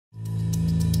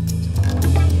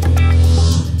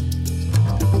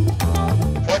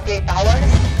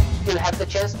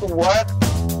chance to work.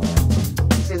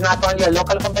 This is not only a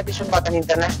local competition, but an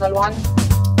international one.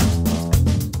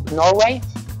 Norway,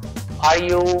 are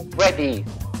you ready?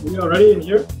 We are ready in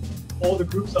here. All the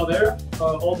groups are there.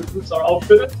 All the groups are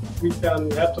outfitted. We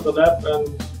can head to the lab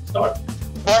and start.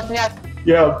 Bosnia,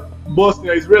 Yeah,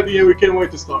 Bosnia is ready and we can't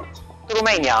wait to start.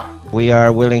 Romania. We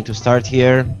are willing to start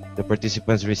here. The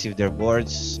participants receive their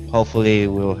boards. Hopefully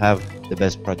we'll have the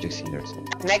best projects here.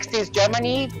 Next is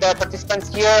Germany. The participants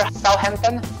here,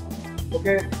 Southampton.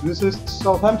 Okay, this is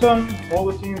Southampton. All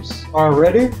the teams are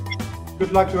ready.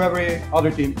 Good luck to every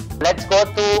other team. Let's go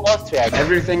to Austria.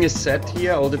 Everything is set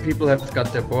here, all the people have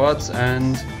got their boards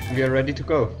and we are ready to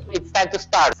go. It's time to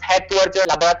start. Head towards your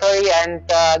laboratory and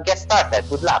get started.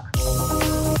 Good luck.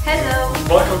 Hello!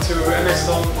 Welcome to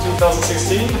EMECS-thon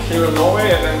 2016 here in Norway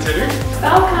and NTNU.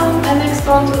 Welcome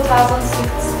EMECS-thon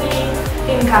 2016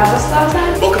 in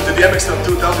Kazakhstan. Welcome to the EMECS-thon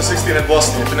 2016 at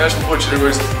Boston International Portuguese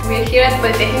University. We're here at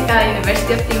Polytechnica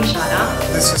University of Timisoara.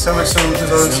 This is EMECS-thon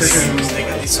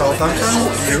 2016 in Southampton,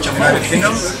 United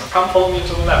Kingdom. Come follow me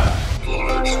to the lab.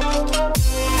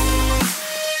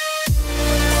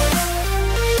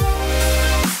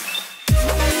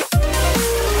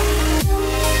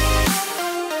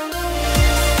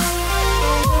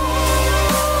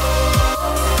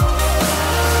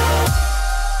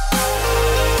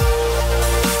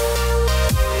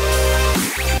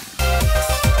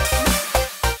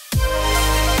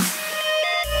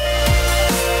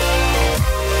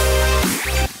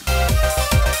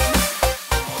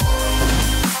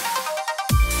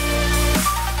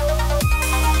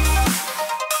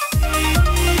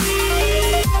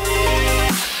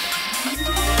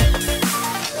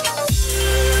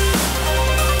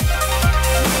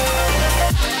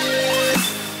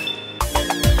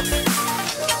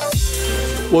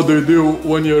 What do you do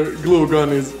when your glue gun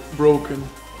is broken?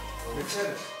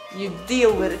 You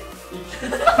deal with it.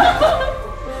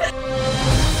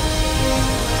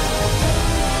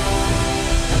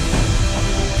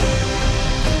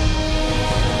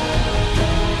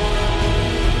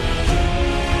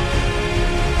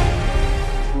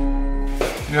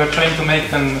 We are trying to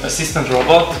make an assistant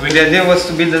robot. The idea was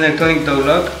to build an electronic door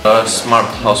lock. A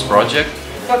smart house project.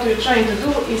 What we're trying to do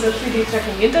is a 3D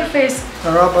tracking interface.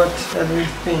 A robot that we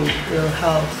think will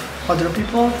help other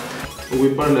people. We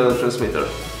burn the transmitter.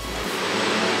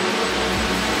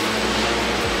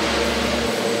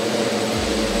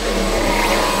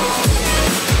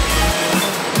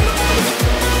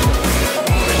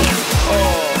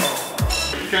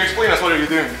 Can you explain us what are you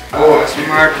doing? Oh,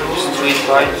 smart street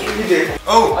light.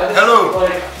 Oh, hello!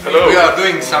 Hello. We are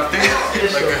doing something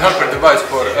like a helper device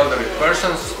for elderly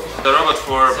persons. The robot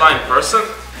for blind person.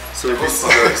 So this is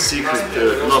a secret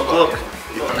lock.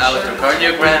 An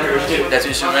electrocardiogram that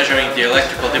is measuring the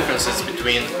electrical differences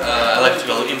between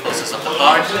electrical impulses of the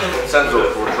heart.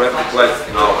 Sensor for traffic lights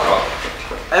in our car.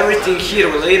 Everything here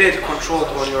related controlled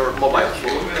on your mobile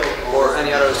phone or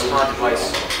any other smart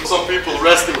device. Some people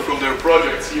resting from their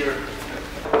projects here.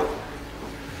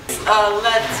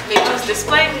 Let me just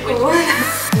display which one.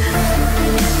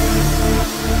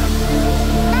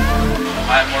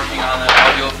 I'm working on an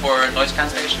audio for noise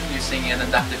cancellation using an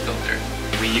adaptive filter.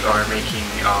 We are making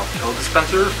a pill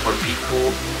dispenser for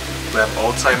people who have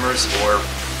Alzheimer's or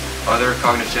other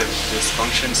cognitive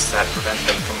dysfunctions that prevent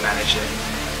them from managing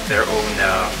their own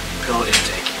pill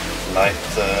intake. Light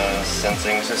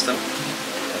sensing system.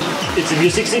 It's a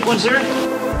music sequencer.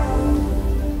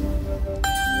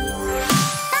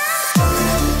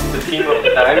 The team of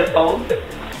the iPhone,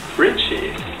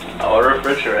 Richie, our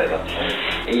refrigerator.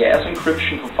 AES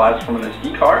encryption for files from an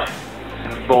SD card.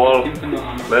 Ball,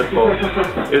 LED ball.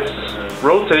 It's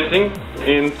rotating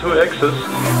in 2 axes.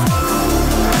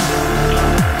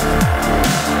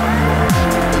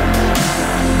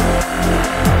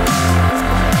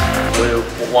 We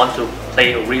want to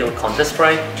play a real contest,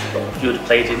 right? You would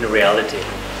play it in reality.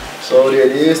 So the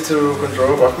idea is to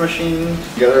control a coffee machine,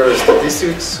 gather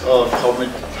statistics of how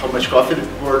much coffee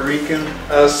we're drinking.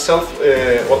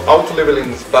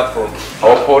 Auto-leveling platform.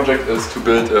 Our project is to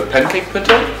build a pancake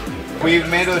printer. We've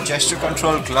made a gesture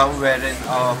control glove wherein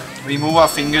we move our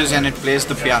fingers and it plays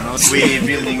the piano. We're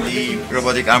building the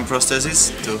robotic arm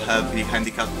prosthesis to help the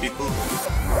handicapped people.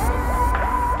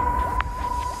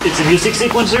 It's a music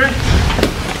sequencer.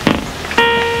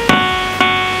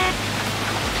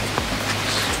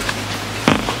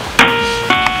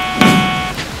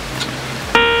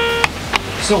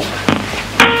 So,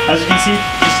 as you can see,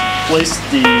 just place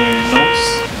the notes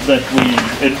that we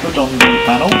input on the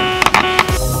panel.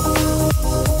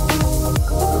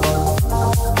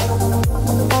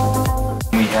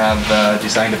 We have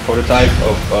designed a prototype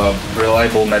of a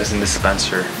reliable medicine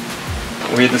dispenser.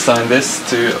 we designed this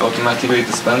to automatically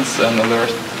dispense and alert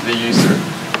the user.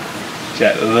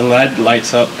 Yeah, the LED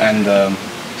lights up and the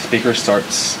speaker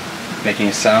starts making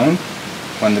a sound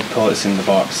when the pill is in the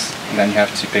box. And then you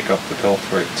have to pick up the pill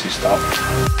for it to stop.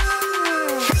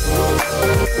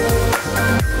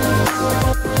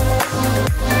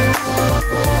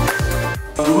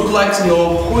 We would like to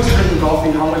know who is drinking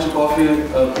coffee, how much coffee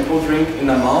people drink in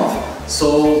a month.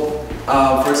 So,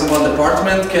 for example, a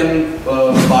department can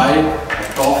buy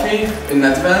coffee in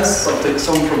advance, so take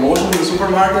some promotion in the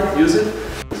supermarket, use it.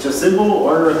 It's just simple,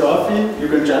 order a coffee, you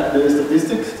can check the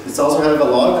statistics. It also have a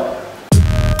log.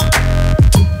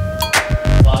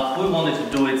 What we wanted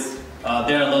to do is,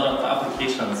 there are a lot of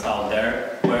applications out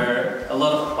there where a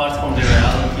lot of parts from the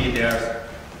reality they are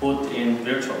put in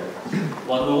virtual.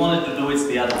 What we wanted to do is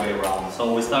the other way around.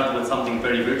 So we started with something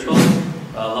very virtual,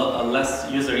 a less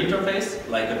user interface,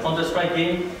 like a Counter-Strike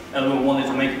game, and we wanted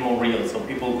to make it more real, so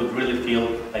people could really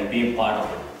feel like being part of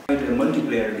it. A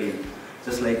multiplayer game,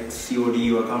 just like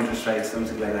COD or Counter-Strike,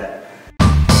 something like that.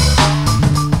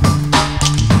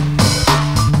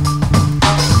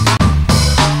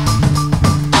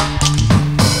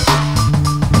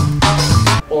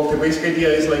 Well, the basic idea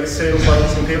is like sales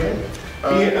balancing table.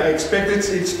 I expected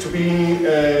it to be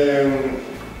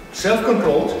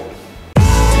self-controlled.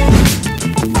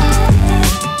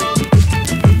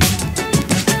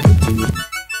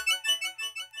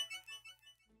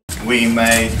 We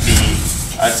made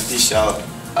the artificial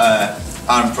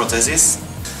arm prosthesis.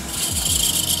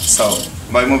 So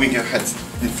by moving your head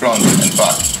in front and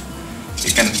back,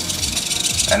 you can,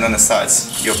 and on the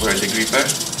sides, you operate the gripper.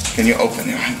 Can you open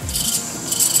your hand?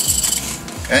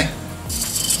 Okay.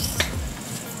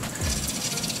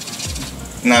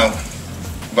 Now,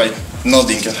 by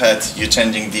nodding your head, you're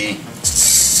changing the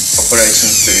operation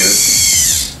to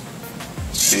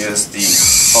use the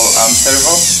whole arm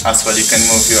servo. As well, you can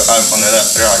move your arm on the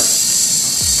right,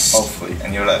 hopefully,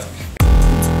 and your left.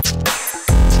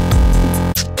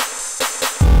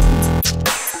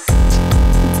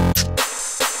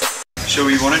 So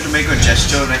we wanted to make a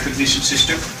gesture recognition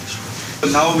system. So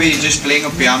now we're just playing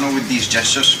a piano with these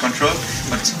gestures control,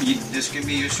 but this can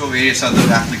be used for various other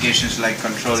applications like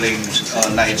controlling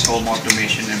lights, home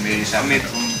automation, and various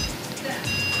applications.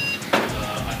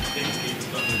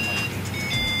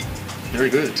 Very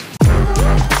good.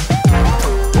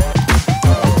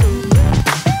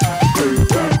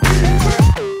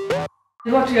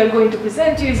 What we are going to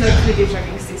present you is a 3D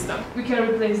tracking system. We can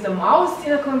replace the mouse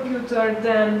in a computer,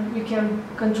 then we can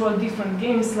control different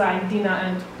games like Dina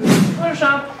and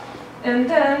Persia, and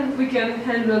then we can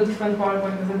handle different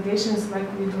PowerPoint presentations like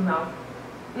we do now.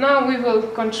 Now we will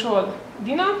control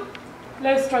Dina.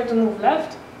 Let's try to move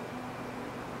left.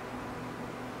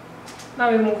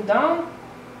 Now we move down.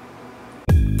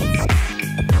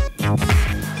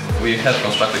 We have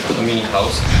constructed a mini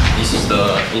house. This is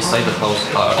the inside the house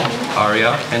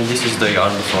area, and this is the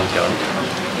yard, the front yard.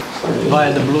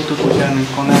 Via the Bluetooth we can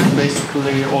connect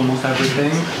basically almost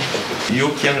everything. You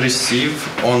can receive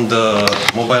on the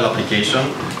mobile application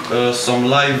some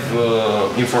live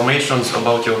informations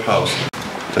about your house.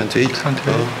 28.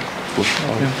 Push on.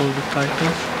 You can hold the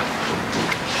title.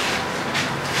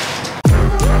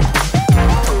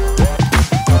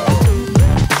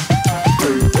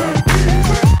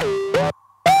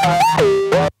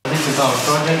 Our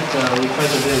project, we try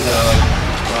to build a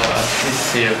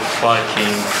assistive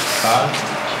parking car.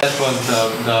 That was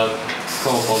the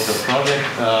scope of the project,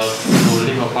 to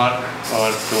leave a park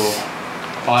or to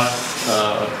park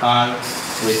a car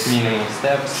with minimum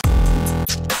steps.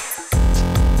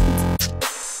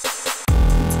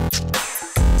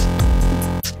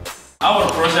 Our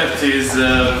project is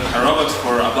a robot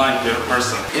for a blind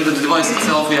person. In the device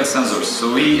itself we have sensors,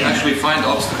 so we actually find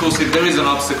obstacles. If there is an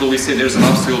obstacle, we say there's an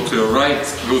obstacle to your right,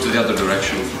 go to the other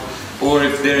direction. Or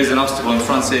if there is an obstacle in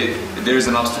front, say there is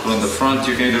an obstacle in the front,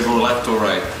 you can either go left or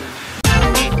right.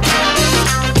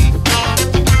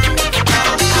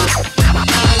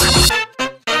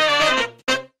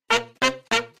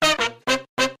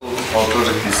 Our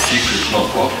project is secret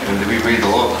knock lock, and we made a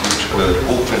lock which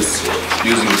opens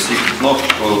using a secret knock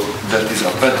that is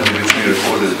a pattern which we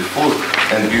recorded before,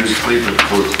 and we use later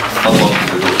for unlocking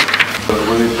the door.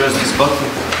 When we press this button,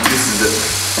 this is the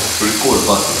record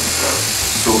button.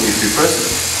 So if you press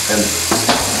it and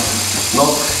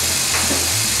knock,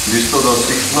 we still got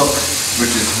secret knock,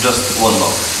 which is just one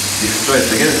knock. If you try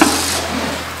it again,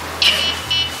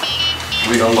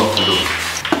 we unlock the door.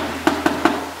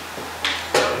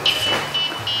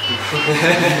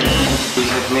 We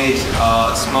have made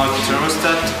a smart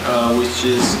thermostat, which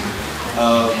is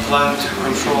planned to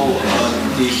control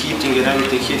the heating and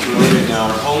everything heat related in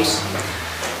our homes.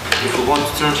 If we want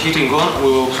to turn heating on,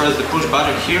 we will press the push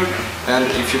button here, and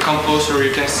if you come closer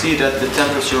you can see that the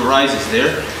temperature rises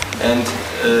there and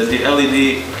the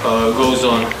LED goes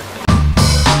on.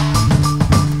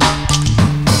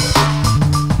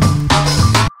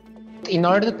 In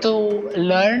order to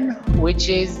learn which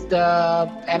is the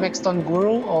EMECS-thon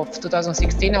guru of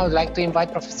 2016, I would like to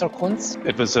invite Professor Kunz.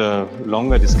 It was a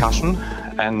longer discussion,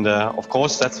 and of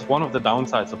course that's one of the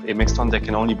downsides of EMECS-thon. There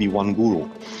can only be one guru.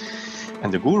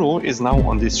 And the guru is now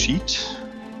on this sheet.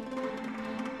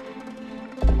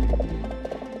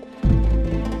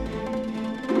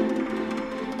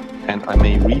 And I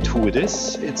may read who it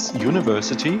is. It's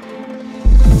University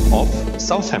of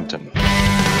Southampton.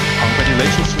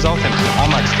 Congratulations to Southampton,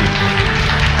 EMECS team.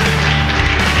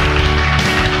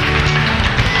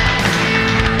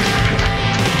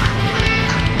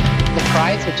 The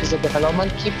prize, which is a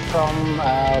development kit from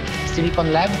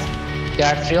Silicon Labs,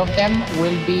 there are 3 of them,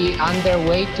 will be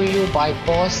underway to you by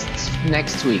post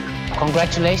next week.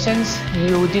 Congratulations,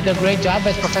 you did a great job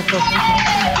as Professor.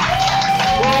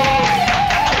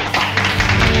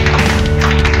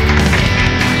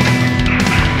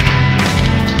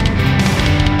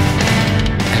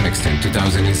 EMECS-thon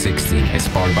 2016 is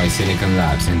powered by Silicon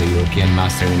Labs and the European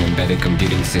Master in Embedded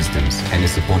Computing Systems and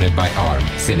is supported by ARM,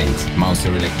 Xilinx,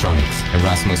 Mouser Electronics,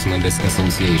 Erasmus Mundus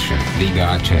Association, Liga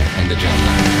Aceh and the Jam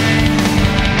Lab.